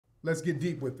Let's get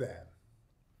deep with that.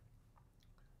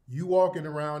 You walking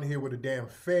around here with a damn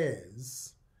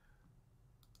fez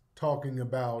talking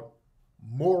about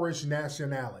Moorish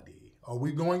nationality. Are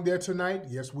we going there tonight?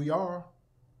 Yes, we are.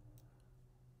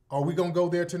 Are we going to go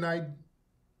there tonight?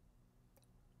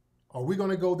 Are we going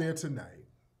to go there tonight?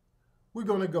 We're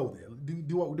going to go there.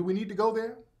 Do we need to go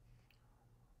there?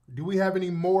 Do we have any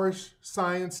Moorish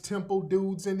Science Temple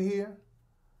dudes in here?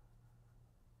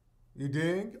 You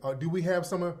dig? Or do we have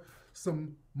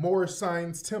some Moorish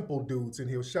Science Temple dudes in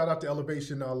here? Shout out to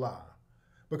Elevation Allah.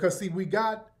 Because see, we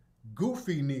got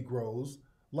goofy Negroes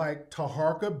like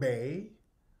Taharka Bey.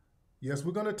 Yes,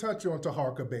 we're going to touch on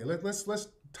Taharka Bey. Let's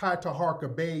tie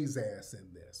Taharka Bey's ass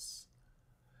in this.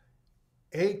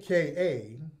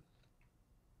 AKA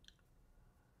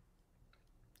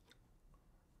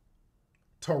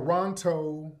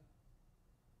Toronto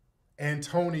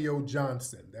Antonio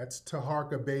Johnson. That's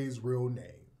Taharka Bey's real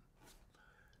name.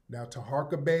 Now,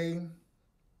 Taharka Bey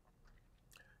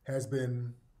has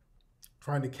been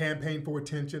trying to campaign for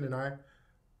attention, and I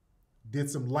did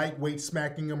some lightweight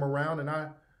smacking him around, and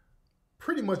I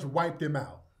pretty much wiped him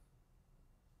out.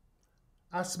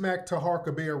 I smacked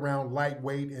Taharka Bey around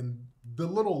lightweight, and the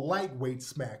little lightweight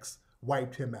smacks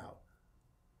wiped him out.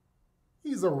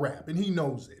 He's a rap, and he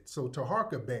knows it. So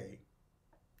Taharka Bey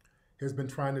has been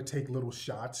trying to take little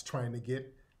shots, trying to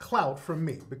get clout from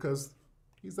me, because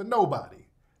he's a nobody.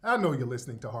 I know you're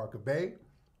listening to Taharka Bey.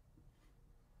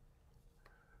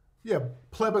 Yeah,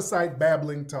 plebiscite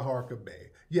babbling Taharka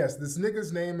Bey. Yes, this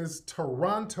nigga's name is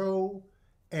Toronto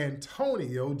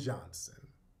Antonio Johnson.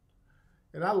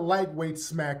 And I lightweight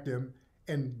smacked him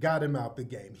and got him out the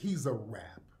game. He's a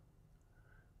rap.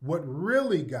 What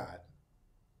really got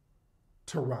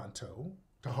Toronto,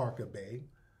 Taharka Bey,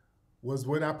 was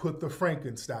when I put the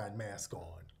Frankenstein mask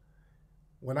on.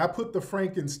 When I put the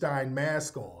Frankenstein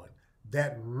mask on,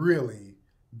 that really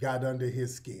got under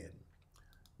his skin.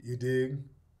 You dig?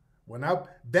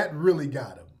 That really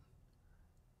got him.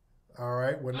 All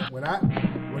right. When I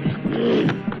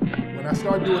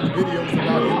start doing the videos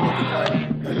about him looking like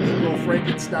a Negro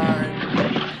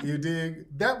Frankenstein, you dig?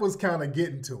 That was kind of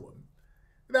getting to him.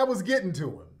 That was getting to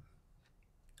him.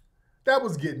 That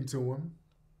was getting to him.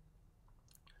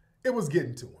 It was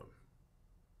getting to him.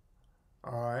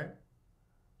 All right.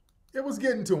 It was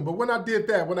getting to him. But when I did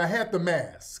that, when I had the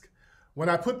mask, when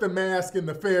I put the mask and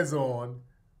the fez on,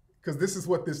 because this is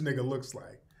what this nigga looks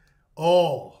like.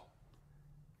 Oh,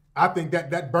 I think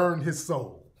that burned his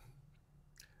soul.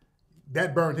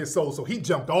 That burned his soul. So he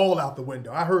jumped all out the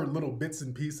window. I heard little bits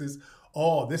and pieces.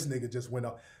 Oh, this nigga just went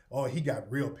up. Oh, he got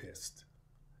real pissed.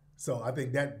 So I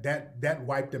think that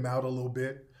wiped him out a little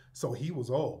bit. So he was,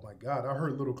 oh my God, I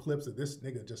heard little clips of this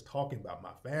nigga just talking about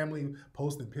my family,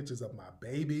 posting pictures of my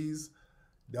babies.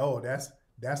 No, that's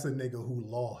a nigga who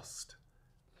lost.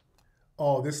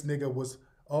 Oh, this nigga was,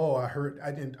 oh,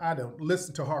 I don't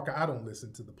listen to Harker. I don't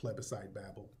listen to the plebiscite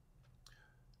babble.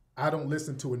 I don't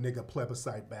listen to a nigga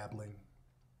plebiscite babbling.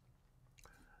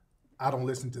 I don't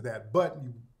listen to that. But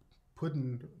you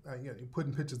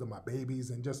putting pictures of my babies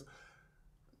and just,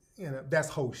 that's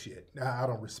whole shit. I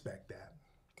don't respect that.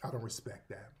 I don't respect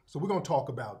that. So we're going to talk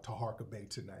about Taharka Bey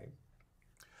tonight.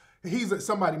 He's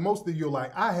somebody, most of you are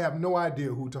like, I have no idea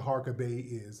who Taharka Bey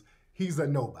is. He's a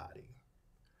nobody.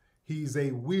 He's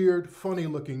a weird,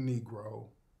 funny-looking Negro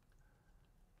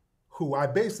who I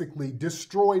basically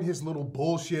destroyed his little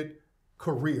bullshit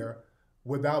career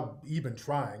without even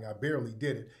trying. I barely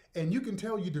did it. And you can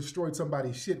tell you destroyed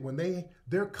somebody's shit when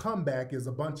their comeback is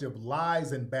a bunch of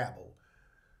lies and babble.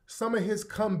 Some of his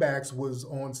comebacks was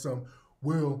on some,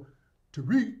 well,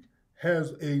 Tariq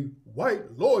has a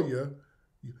white lawyer.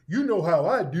 You know how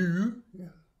I do. Yeah.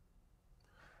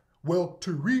 Well,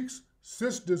 Tariq's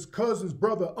sister's cousin's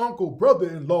brother, uncle,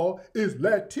 brother-in-law is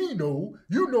Latino.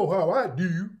 You know how I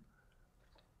do.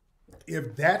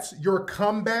 If that's your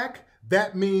comeback,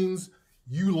 that means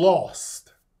you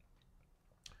lost.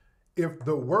 If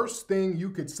the worst thing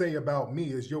you could say about me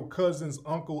is your cousin's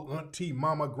uncle, auntie,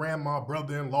 mama, grandma,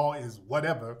 brother-in-law is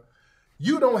whatever,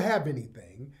 you don't have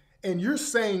anything, and you're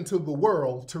saying to the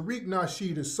world, Tariq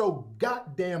Nasheed is so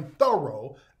goddamn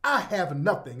thorough, I have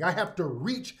nothing. I have to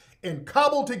reach and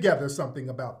cobble together something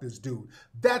about this dude.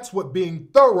 That's what being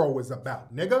thorough is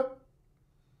about, nigga.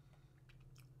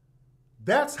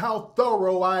 That's how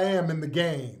thorough I am in the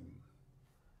game.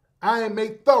 I am a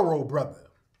thorough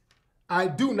brother. I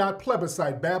do not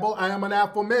plebiscite babble. I am an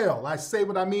alpha male. I say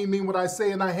what I mean what I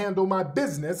say, and I handle my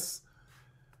business.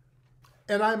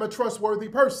 And I'm a trustworthy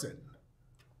person.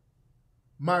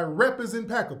 My rep is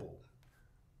impeccable.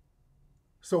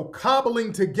 So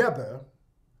cobbling together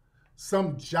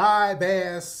some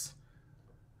jive-ass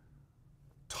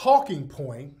talking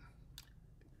point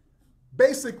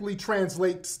basically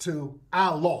translates to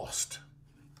 "I lost,"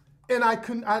 and I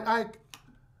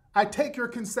take your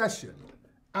concession.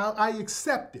 I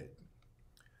accept it.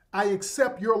 I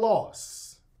accept your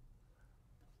loss,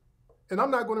 and I'm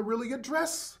not going to really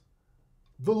address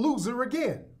the loser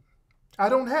again. I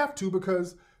don't have to,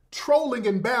 because trolling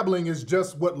and babbling is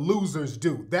just what losers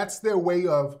do. That's their way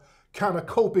of kind of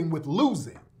coping with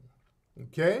losing.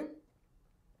 Okay?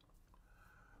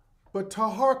 But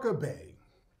Taharka Bey,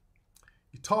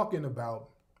 you're talking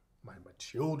about my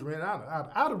children.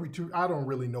 I don't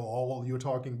really know all you're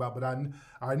talking about, but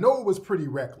I know it was pretty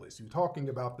reckless. You're talking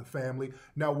about the family.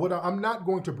 Now, I'm not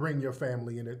going to bring your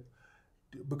family in it,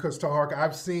 because Taharka, I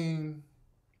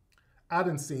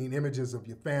done seen images of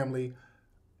your family.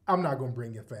 I'm not going to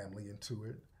bring your family into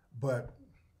it, but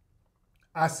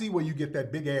I see where you get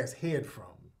that big ass head from.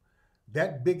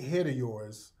 That big head of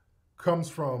yours comes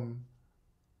from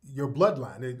your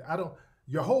bloodline.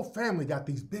 Your whole family got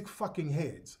these big fucking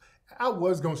heads. I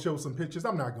was going to show some pictures.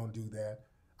 I'm not going to do that.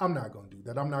 I'm not going to do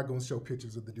that. I'm not going to show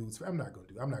pictures of the dudes. I'm not going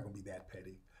to be that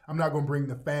petty. I'm not going to bring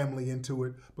the family into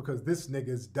it, because this nigga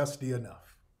is dusty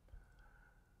enough.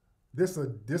 This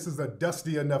is a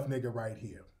dusty enough nigga right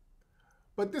here.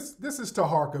 But this is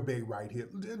Taharka Bey right here.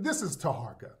 This is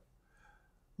Taharka.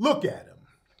 Look at him.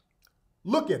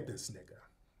 Look at this nigga.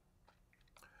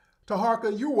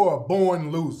 Taharka, you are a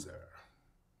born loser.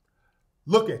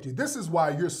 Look at you. This is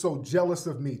why you're so jealous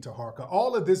of me, Taharka.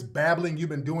 All of this babbling you've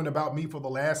been doing about me for the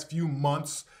last few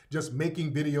months, just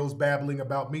making videos babbling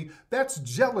about me, that's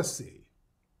jealousy.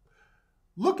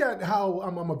 Look at how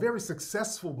I'm a very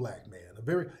successful black man, a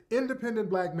very independent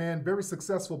black man, very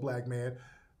successful black man,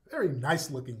 very nice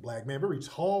looking black man, very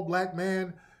tall black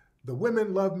man. The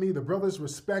women love me. The brothers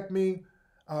respect me.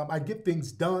 I get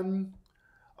things done.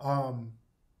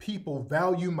 People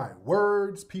value my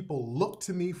words. People look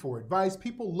to me for advice.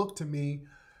 People look to me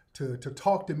to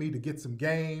talk to me, to get some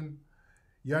game.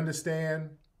 You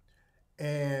understand?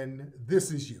 And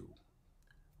this is you.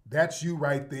 That's you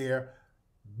right there.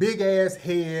 Big ass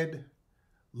head,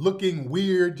 looking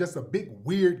weird, just a big,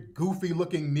 weird, goofy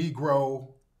looking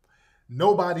Negro.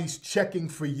 Nobody's checking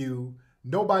for you.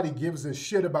 Nobody gives a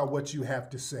shit about what you have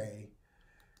to say.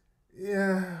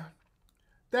 Yeah,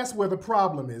 that's where the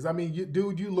problem is. I mean,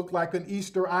 dude, you look like an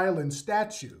Easter Island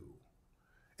statue.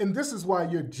 And this is why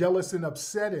you're jealous and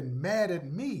upset and mad at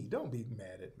me. Don't be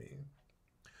mad at me.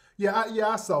 Yeah,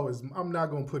 I saw his, I'm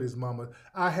not going to put his mama.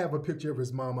 I have a picture of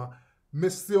his mama.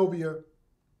 Miss Sylvia,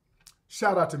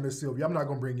 shout out to Miss Sylvia. I'm not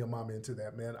going to bring your mama into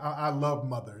that, man. I love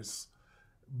mothers.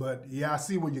 But yeah, I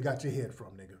see where you got your head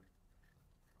from, nigga.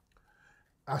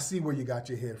 I see where you got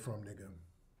your head from, nigga.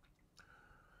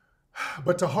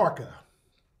 But Taharka,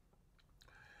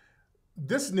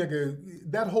 this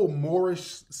nigga, that whole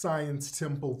Moorish Science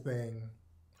Temple thing,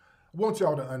 I want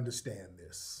y'all to understand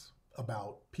this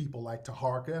about people like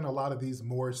Taharka and a lot of these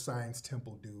Moorish Science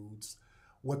Temple dudes,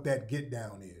 what that get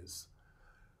down is.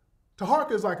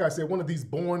 Taharka is, like I said, one of these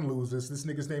born losers. This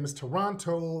nigga's name is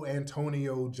Toronto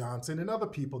Antonio Johnson, and other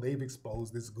people, they've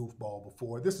exposed this goofball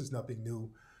before. This is nothing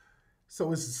new.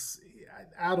 So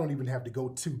I don't even have to go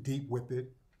too deep with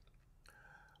it.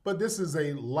 But this is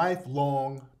a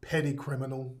lifelong petty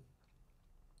criminal.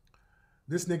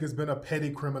 This nigga's been a petty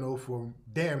criminal for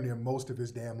damn near most of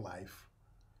his damn life.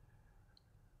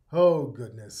 Oh,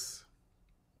 goodness.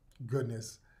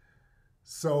 Goodness.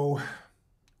 So,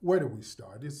 where do we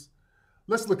start?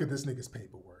 Let's look at this nigga's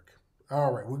paperwork.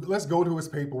 All right, let's go to his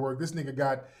paperwork. This nigga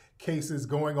got cases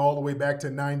going all the way back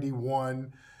to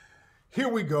 91. Here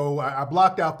we go. I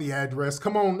blocked out the address.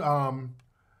 Come on,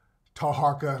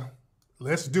 Taharka.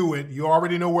 Let's do it. You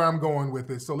already know where I'm going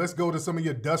with it. So let's go to some of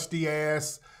your dusty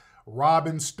ass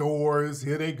robbing stores.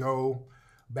 Here they go.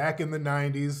 Back in the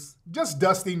 90s. Just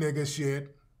dusty nigga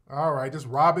shit. All right, just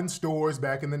robbing stores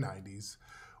back in the 90s.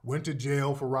 Went to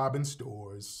jail for robbing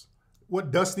stores.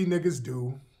 What dusty niggas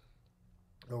do.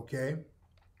 Okay?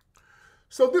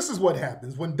 So this is what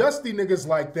happens. When dusty niggas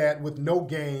like that with no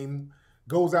game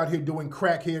goes out here doing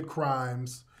crackhead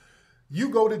crimes, you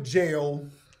go to jail,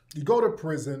 you go to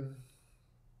prison,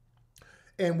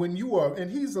 and when you are,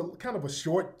 and he's a kind of a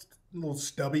short, little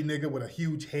stubby nigga with a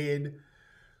huge head.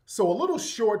 So a little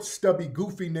short, stubby,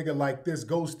 goofy nigga like this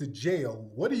goes to jail.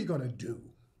 What are you going to do?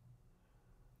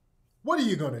 What are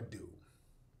you going to do?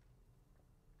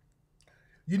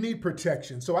 You need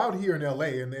protection. So out here in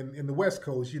LA and in the West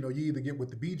Coast, you know, you either get with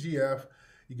the BGF,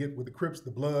 you get with the Crips,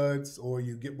 the Bloods, or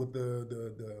you get with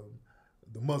the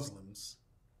Muslims.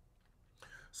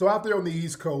 So out there on the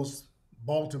East Coast,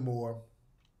 Baltimore,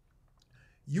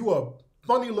 you a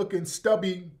funny looking,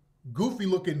 stubby, goofy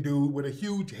looking dude with a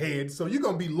huge head. So you're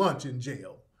going to be lunch in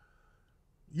jail.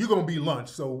 You're going to be lunch.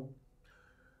 So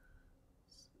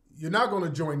you're not going to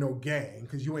join no gang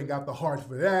because you ain't got the heart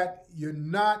for that.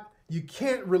 You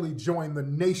can't really join the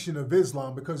Nation of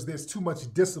Islam because there's too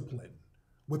much discipline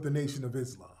with the Nation of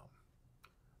Islam.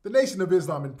 The Nation of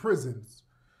Islam in prisons,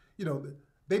 you know,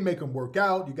 they make them work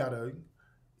out. You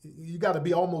gotta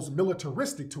be almost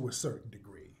militaristic to a certain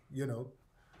degree, you know.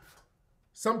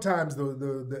 Sometimes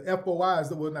the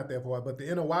FOIs, well, not the FOI, but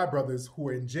the NOI brothers who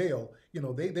are in jail, you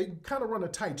know, they kind of run a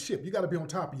tight ship. You got to be on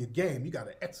top of your game. You got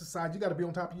to exercise. You got to be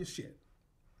on top of your shit.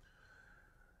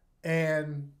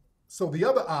 And so the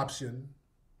other option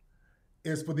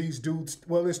is for these dudes,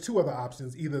 well, there's two other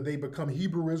options. Either they become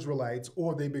Hebrew Israelites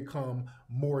or they become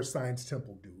Moorish Science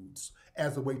Temple dudes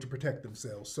as a way to protect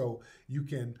themselves. So you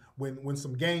can, when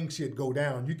some gang shit go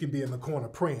down, you can be in the corner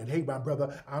praying, hey, my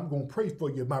brother, I'm going to pray for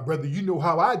you, my brother. You know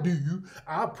how I do you.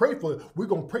 I pray for you. We're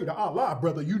going to pray to Allah,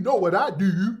 brother. You know what I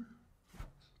do.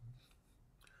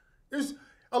 There's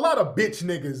a lot of bitch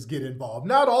niggas get involved.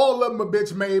 Not all of them are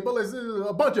bitch made, but there's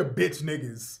a bunch of bitch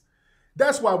niggas.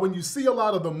 That's why when you see a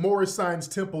lot of the Moorish Science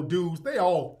Temple dudes, they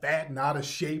all fat and out of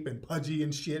shape and pudgy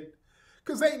and shit.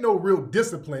 Because ain't no real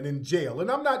discipline in jail. And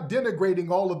I'm not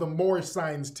denigrating all of the Moorish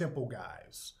Science Temple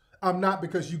guys. I'm not,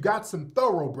 because you got some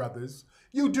thorough brothers.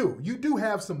 You do. You do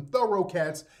have some thorough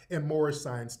cats in Moorish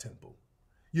Science Temple.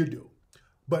 You do.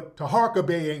 But Taharka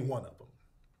Bey ain't one of them.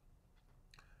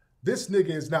 This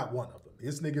nigga is not one of them.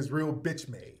 This nigga's real bitch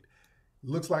made.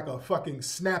 Looks like a fucking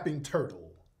snapping turtle.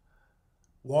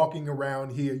 Walking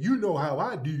around here, you know how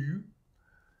I do.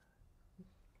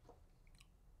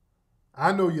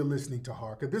 I know you're listening,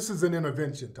 Taharka. This is an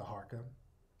intervention, Taharka.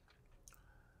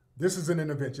 This is an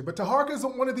intervention. But Taharka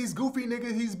isn't one of these goofy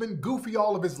niggas. He's been goofy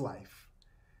all of his life.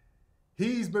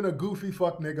 He's been a goofy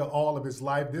fuck nigga all of his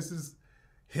life. This is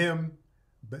him.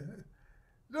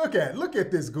 Look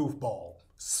at this goofball.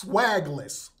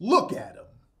 Swagless. Look at him.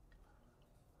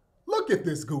 Look at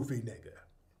this goofy nigga.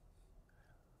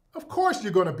 Of course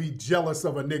you're going to be jealous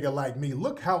of a nigga like me.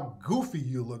 Look how goofy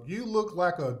you look. You look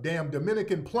like a damn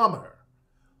Dominican plumber.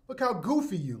 Look how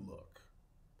goofy you look.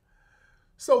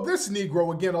 So this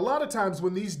Negro, again, a lot of times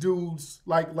when these dudes,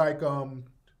 like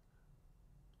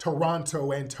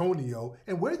Toronto Antonio,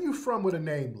 and where are you from with a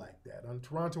name like that?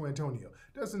 Toronto Antonio.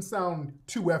 Doesn't sound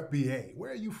too FBA.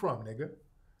 Where are you from, nigga?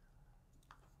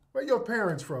 Where your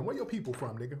parents from? Where your people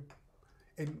from, nigga?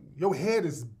 And your head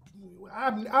is,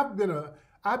 I've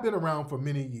been around for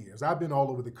many years. I've been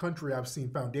all over the country. I've seen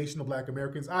foundational black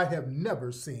Americans. I have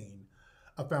never seen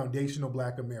a foundational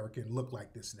black American look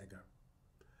like this nigga.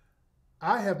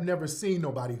 I have never seen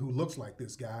nobody who looks like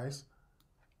this, guys.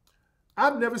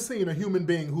 I've never seen a human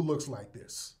being who looks like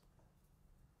this.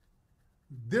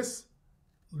 This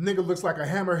nigga looks like a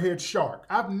hammerhead shark.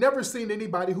 I've never seen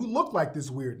anybody who looked like this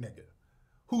weird nigga.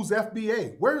 Who's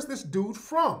FBA? Where's this dude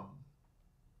from?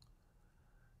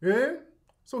 Yeah?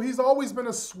 So he's always been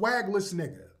a swagless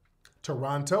nigga.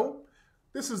 Toronto,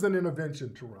 this is an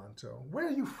intervention, Toronto. Where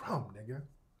are you from, nigga?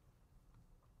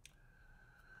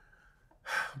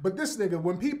 But this nigga,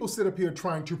 when people sit up here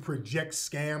trying to project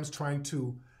scams, trying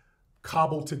to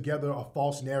cobble together a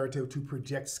false narrative to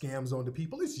project scams onto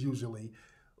people, it's usually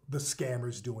the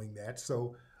scammers doing that.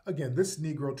 So again, this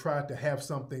Negro tried to have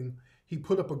something. He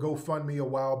put up a GoFundMe a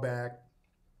while back.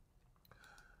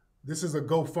 This is a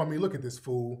GoFundMe. Look at this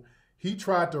fool. He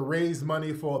tried to raise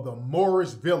money for the Moorish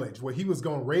Village, where he was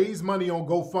going to raise money on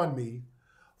GoFundMe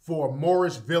for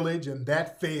Moorish Village, and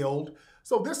that failed.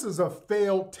 So this is a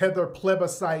failed tether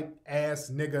plebiscite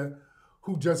ass nigga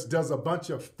who just does a bunch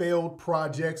of failed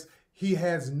projects. He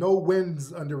has no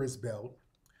wins under his belt.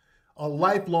 A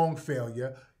lifelong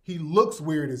failure. He looks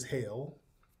weird as hell.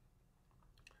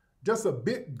 Just a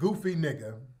big goofy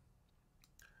nigga.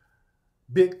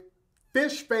 Big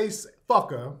fish face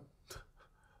fucker.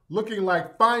 Looking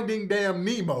like Finding Damn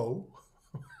Nemo.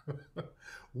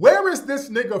 Where is this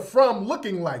nigga from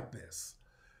looking like this?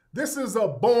 This is a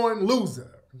born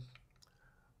loser.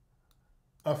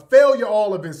 A failure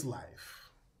all of his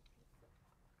life.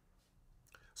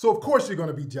 So of course you're going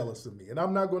to be jealous of me. And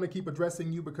I'm not going to keep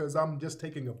addressing you because I'm just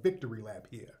taking a victory lap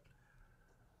here.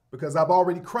 Because I've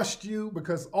already crushed you.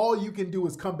 Because all you can do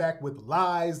is come back with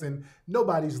lies and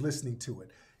nobody's listening to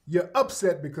it. You're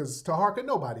upset because, Taharka,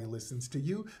 nobody listens to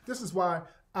you. This is why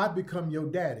I become your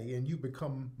daddy and you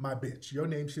become my bitch. Your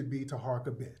name should be Taharka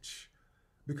Bitch.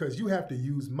 Because you have to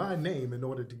use my name in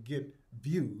order to get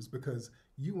views because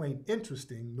you ain't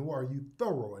interesting, nor are you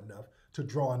thorough enough to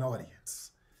draw an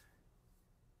audience.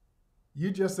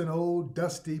 You just an old,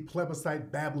 dusty,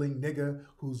 plebiscite babbling nigga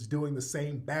who's doing the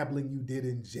same babbling you did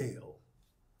in jail.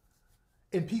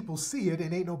 and people see it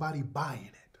and ain't nobody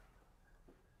buying it.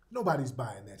 Nobody's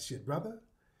buying that shit, brother.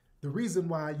 The reason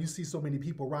why you see so many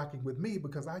people rocking with me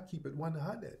because I keep it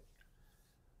 100.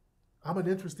 I'm an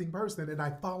interesting person and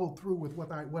I follow through with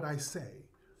what I say.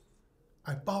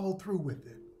 I follow through with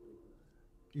it.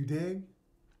 You dig?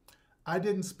 I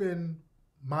didn't spend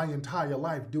my entire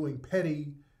life doing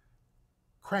petty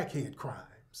crackhead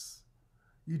crimes.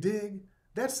 You dig?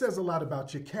 That says a lot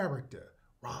about your character.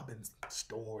 Robbing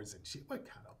stores and shit. What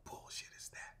kind of bullshit is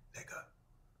that, nigga?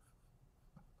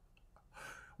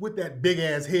 With that big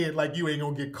ass head like you ain't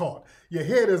gonna get caught. Your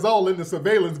head is all in the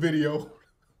surveillance video.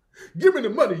 Give me the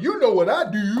money. You know what I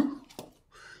do.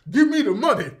 Give me the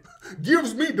money.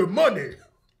 Gives me the money.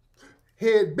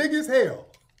 Head big as hell.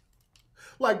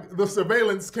 Like the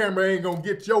surveillance camera ain't gonna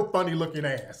get your funny looking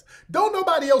ass. Don't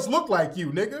nobody else look like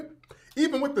you, nigga.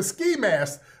 Even with the ski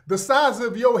mask, the size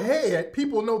of your head,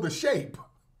 people know the shape.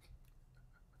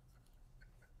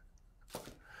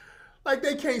 Like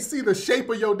they can't see the shape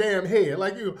of your damn head.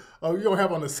 Like you don't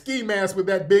have on a ski mask with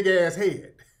that big ass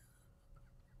head.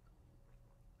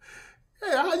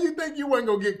 Hey, how you think you weren't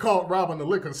gonna get caught robbing the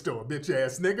liquor store, bitch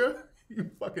ass nigga?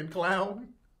 You fucking clown.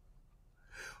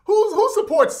 Who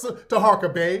supports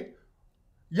Taharka Bay?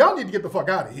 Y'all need to get the fuck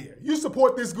out of here. You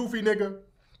support this goofy nigga?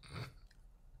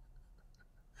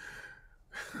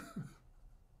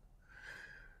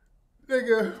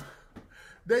 Nigga,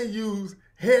 they use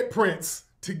head prints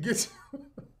to get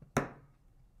you.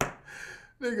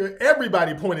 Nigga,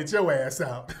 everybody pointed your ass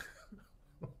out.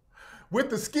 With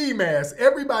the ski mask,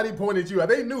 everybody pointed you out.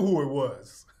 They knew who it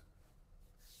was.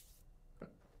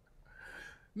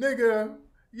 Nigga,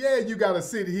 yeah, you gotta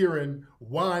sit here and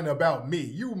whine about me.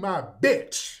 You my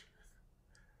bitch.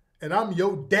 And I'm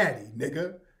your daddy,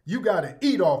 nigga. You gotta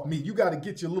eat off me. You gotta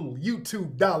get your little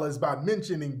YouTube dollars by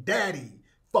mentioning daddy,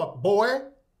 fuck boy.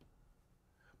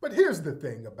 But here's the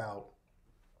thing about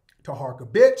Taharka,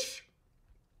 bitch.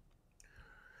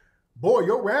 Boy,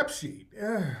 your rap sheet.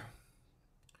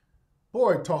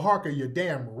 Boy, Taharka, your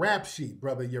damn rap sheet,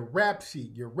 brother. Your rap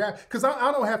sheet, your rap. Because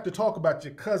I don't have to talk about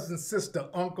your cousin, sister,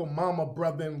 uncle, mama,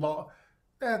 brother-in-law.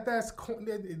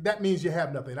 That means you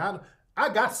have nothing. I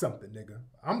got something, nigga.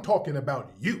 I'm talking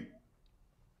about you.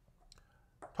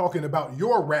 Talking about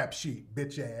your rap sheet,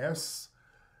 bitch ass.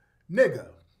 Nigga,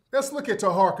 let's look at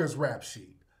Taharka's rap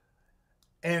sheet.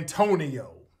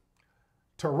 Antonio.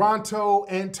 Toronto,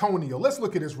 Antonio. Let's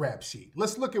look at his rap sheet.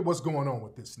 Let's look at what's going on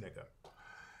with this nigga.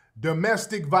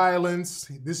 Domestic violence.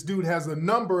 This dude has a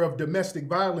number of domestic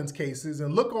violence cases.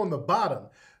 And look on the bottom.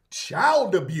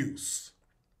 Child abuse.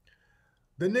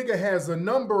 The nigga has a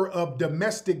number of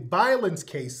domestic violence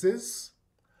cases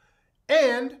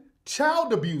and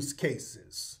child abuse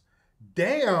cases.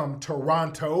 Damn,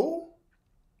 Toronto.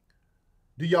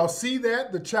 Do y'all see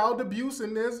that? The child abuse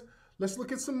and there's, let's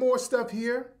look at some more stuff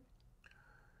here.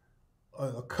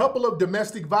 A couple of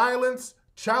domestic violence,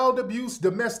 child abuse,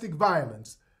 domestic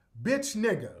violence. Bitch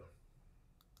nigga.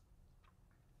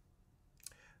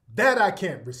 That I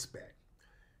can't respect.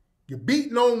 You're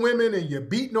beating on women and you're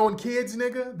beating on kids,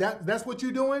 nigga. That's what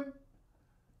you doing?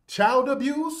 Child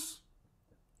abuse?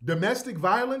 Domestic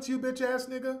violence, you bitch ass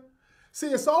nigga? See,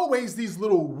 it's always these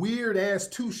little weird ass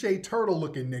touche turtle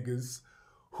looking niggas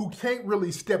who can't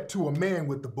really step to a man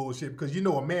with the bullshit because you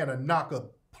know a man will knock a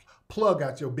plug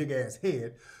out your big ass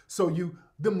head. So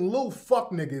them little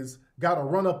fuck niggas gotta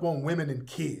run up on women and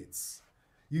kids.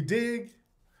 You dig?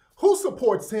 Who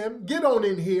supports him? Get on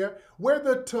in here. We're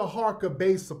the Taharka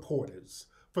Bay supporters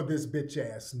for this bitch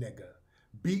ass nigga.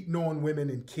 Beating on women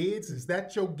and kids? Is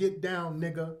that your get down,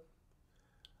 nigga?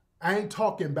 I ain't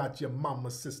talking about your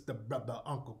mama, sister, brother,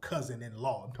 uncle,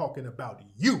 cousin-in-law. I'm talking about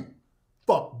you,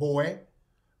 fuck boy.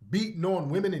 Beating on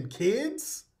women and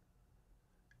kids?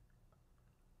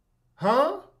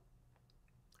 Huh?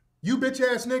 You bitch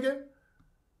ass nigga?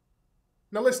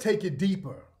 Now let's take it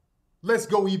deeper. Let's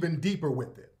go even deeper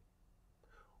with it.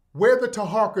 Where the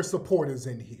Taharka supporters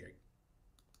in here?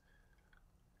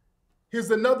 Here's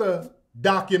another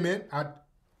document. I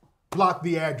blocked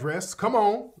the address. Come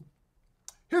on.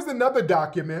 Here's another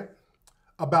document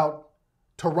about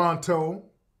Toronto,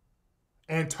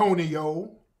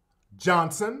 Antonio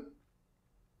Johnson,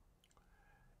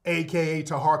 aka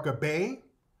Taharka Bay,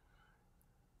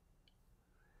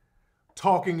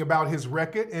 talking about his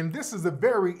record. And this is a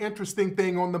very interesting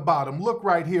thing on the bottom. Look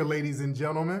right here, ladies and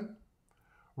gentlemen.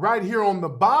 Right here on the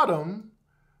bottom,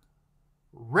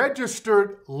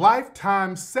 registered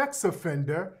lifetime sex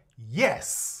offender,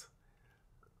 yes.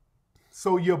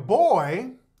 So your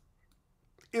boy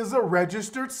is a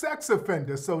registered sex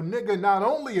offender. So nigga, not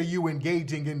only are you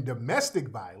engaging in domestic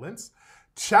violence,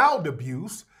 child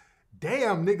abuse,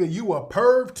 Damn, nigga, you a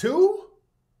perv too?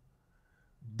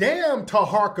 Damn,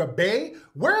 Taharka Bay.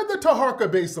 Where are the Taharka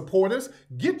Bay supporters?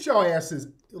 Get your asses.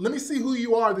 Let me see who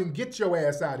you are, then get your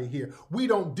ass out of here. We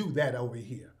don't do that over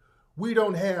here. We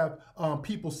don't have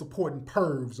people supporting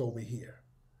pervs over here.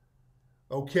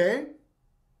 Okay?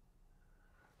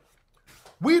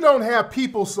 We don't have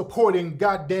people supporting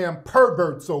goddamn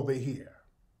perverts over here.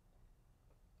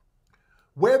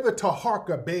 Where the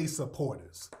Taharka Bay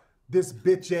supporters? This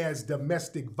bitch-ass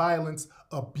domestic violence,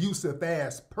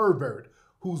 abusive-ass pervert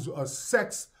who's a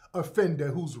sex offender,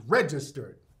 who's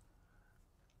registered.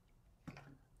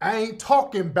 I ain't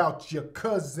talking about your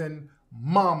cousin,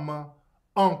 mama,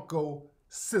 uncle,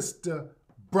 sister,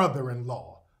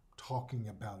 brother-in-law. I'm talking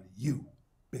about you,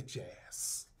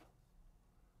 bitch-ass.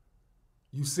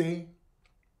 You see?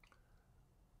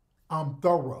 I'm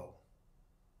thorough.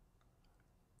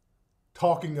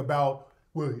 Talking about,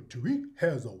 well, Tariq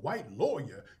has a white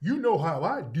lawyer. You know how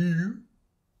I do.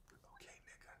 Okay,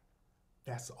 nigga.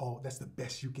 That's all. That's the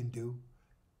best you can do.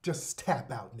 Just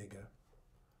tap out, nigga.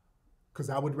 Because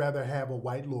I would rather have a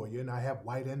white lawyer, and I have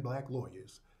white and black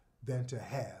lawyers, than to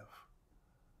have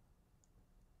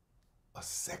a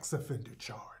sex offender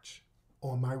charge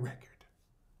on my record.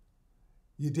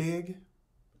 You dig?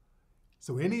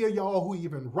 So any of y'all who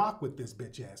even rock with this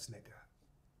bitch-ass nigga,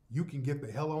 you can get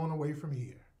the hell on away from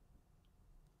here.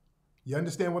 You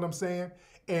understand what I'm saying?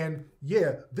 And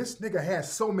yeah, this nigga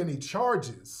has so many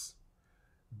charges.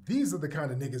 These are the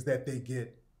kind of niggas that they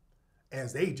get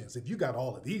as agents. If you got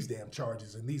all of these damn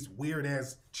charges and these weird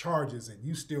ass charges and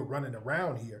you still running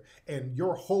around here and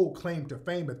your whole claim to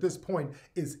fame at this point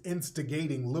is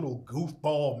instigating little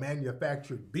goofball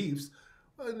manufactured beefs,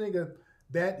 well, nigga,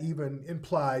 that even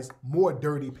implies more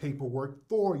dirty paperwork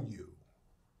for you.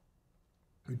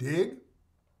 You dig?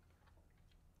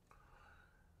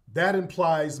 That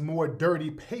implies more dirty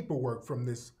paperwork from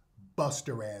this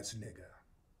buster ass nigga.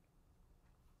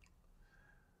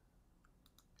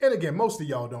 And again, most of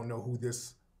y'all don't know who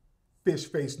this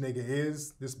fish-faced nigga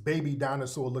is, this baby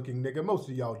dinosaur-looking nigga. Most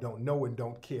of y'all don't know and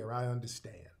don't care. I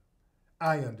understand.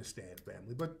 I understand,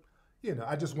 family. But, you know,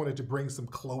 I just wanted to bring some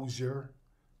closure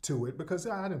to it because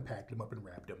I done packed him up and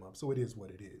wrapped him up, so it is what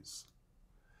it is.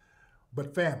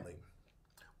 But family,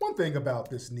 one thing about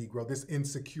this Negro, this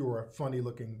insecure,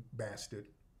 funny-looking bastard,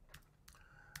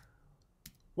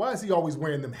 why is he always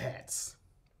wearing them hats?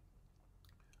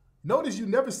 Notice you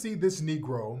never see this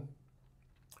Negro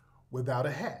without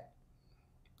a hat.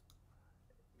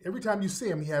 Every time you see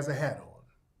him, he has a hat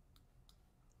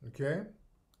on. Okay?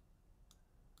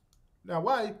 Now,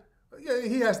 why? Yeah,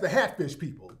 he has the hatfish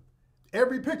people.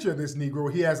 Every picture of this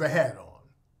Negro, he has a hat on.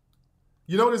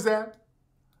 You notice that?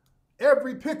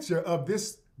 Every picture of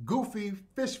this goofy,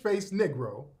 fish-faced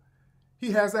Negro,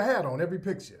 he has a hat on every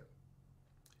picture.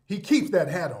 He keeps that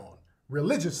hat on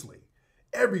religiously.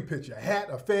 Every picture, hat,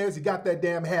 affairs, he got that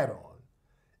damn hat on.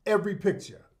 Every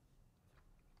picture.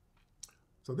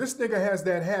 So this nigga has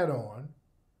that hat on,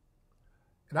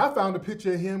 and I found a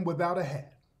picture of him without a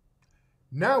hat.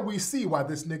 Now we see why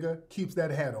this nigga keeps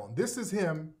that hat on. This is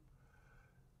him.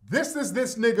 This is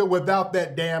this nigga without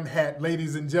that damn hat,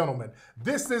 ladies and gentlemen.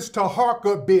 This is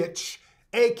Taharka bitch,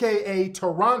 a.k.a.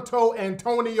 Toronto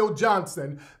Antonio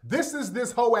Johnson. This is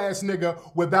this hoe-ass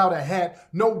nigga without a hat.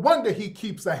 No wonder he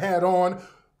keeps a hat on.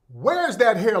 Where's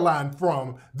that hairline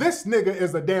from? This nigga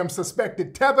is a damn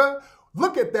suspected tether.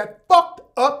 Look at that fucked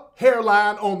up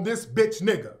hairline on this bitch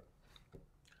nigga.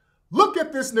 Look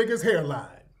at this nigga's hairline.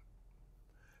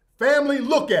 Family,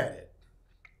 look at it.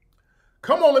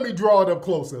 Come on, let me draw it up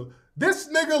closer. This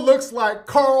nigga looks like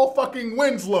Carl fucking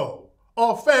Winslow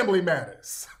off Family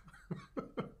Matters.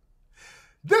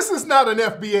 This is not an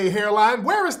FBA hairline.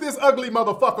 Where is this ugly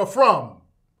motherfucker from?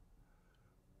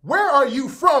 Where are you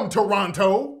from,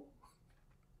 Toronto?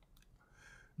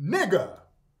 Nigga.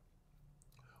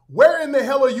 Where in the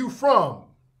hell are you from?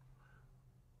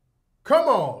 Come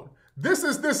on. This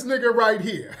is this nigga right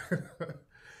here.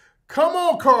 Come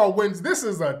on, Carl Wins. This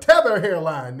is a tether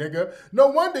hairline, nigga. No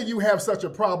wonder you have such a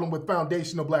problem with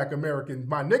foundational black Americans,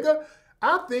 my nigga.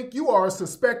 I think you are a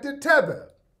suspected tether.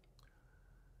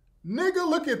 Nigga,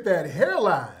 look at that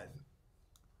hairline.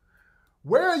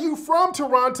 Where are you from,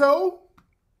 Toronto?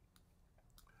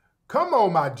 Come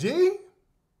on, my G.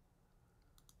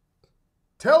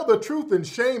 Tell the truth and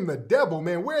shame the devil,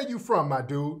 man. Where are you from, my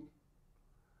dude?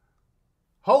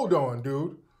 Hold on,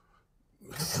 dude.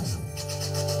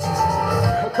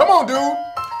 Come on, dude.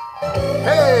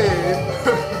 Hey.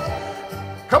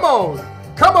 Come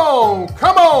on. Come on.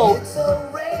 Come on.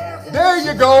 There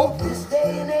you go.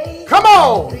 Come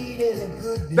on.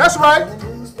 That's right.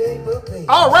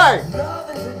 All right.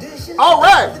 All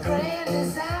right.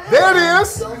 There it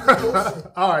is.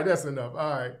 All right, that's enough.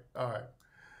 All right.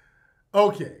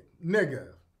 Okay, nigga.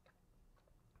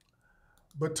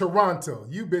 But Toronto,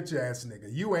 you bitch ass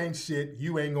nigga, you ain't shit.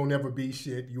 You ain't gonna never be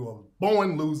shit. You're a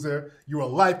born loser. You're a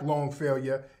lifelong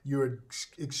failure. You're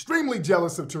extremely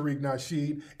jealous of Tariq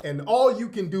Nasheed. And all you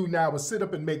can do now is sit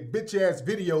up and make bitch ass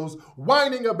videos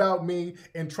whining about me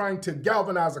and trying to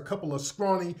galvanize a couple of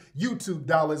scrawny YouTube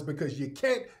dollars because you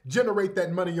can't generate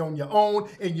that money on your own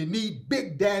and you need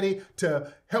Big Daddy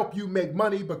to help you make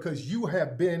money because you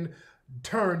have been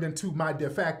turned into my de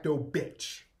facto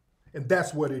bitch. And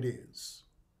that's what it is.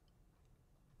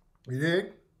 You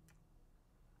dig?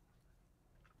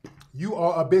 You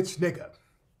are a bitch nigga.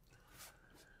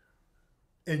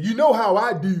 And you know how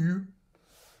I do.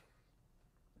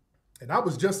 And I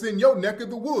was just in your neck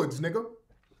of the woods, nigga.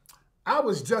 I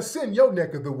was just in your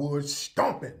neck of the woods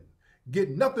stomping.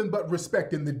 Getting nothing but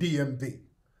respect in the DMV.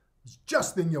 It's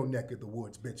just in your neck of the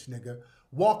woods, bitch nigga.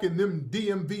 Walking them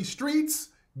DMV streets,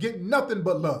 getting nothing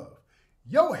but love.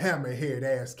 Your hammer-haired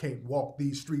ass can't walk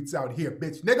these streets out here,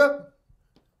 bitch nigga.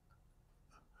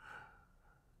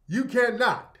 You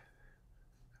cannot.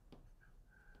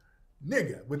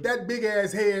 Nigga, with that big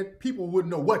ass head, people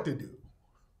wouldn't know what to do.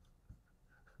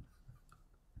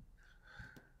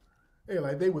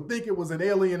 They would think it was an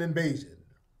alien invasion.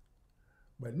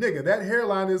 But nigga, that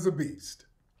hairline is a beast.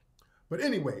 But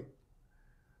anyway,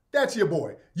 that's your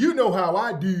boy. You know how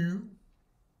I do.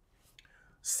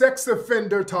 Sex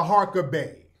offender Taharka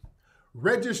Bay.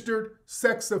 Registered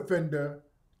sex offender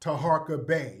Taharka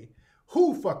Bay.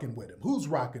 Who fucking with him? Who's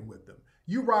rocking with him?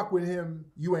 You rock with him,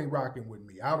 you ain't rocking with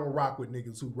me. I don't rock with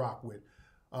niggas who rock with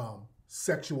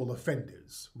sexual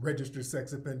offenders, registered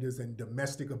sex offenders and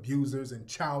domestic abusers and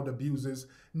child abusers.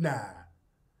 Nah.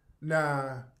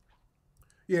 Yeah,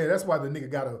 that's why the nigga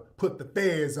gotta put the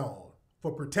fez on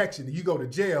for protection. You go to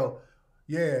jail,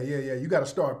 yeah, you gotta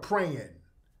start praying.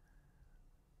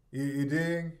 You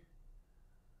dig?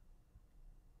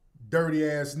 Dirty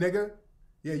ass nigga.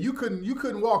 Yeah, you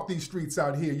couldn't walk these streets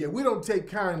out here. Yeah, we don't take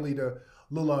kindly to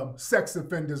little sex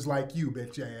offenders like you,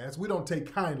 bitch ass. We don't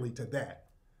take kindly to that.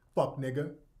 Fuck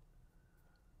nigga.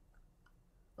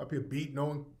 Up here beating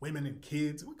on women and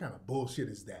kids. What kind of bullshit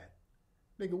is that?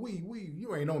 Nigga,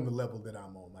 you ain't on the level that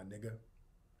I'm on, my nigga.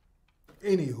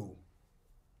 Anywho,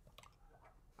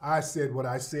 I said what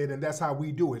I said, and that's how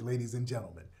we do it, ladies and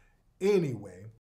gentlemen. Anyway.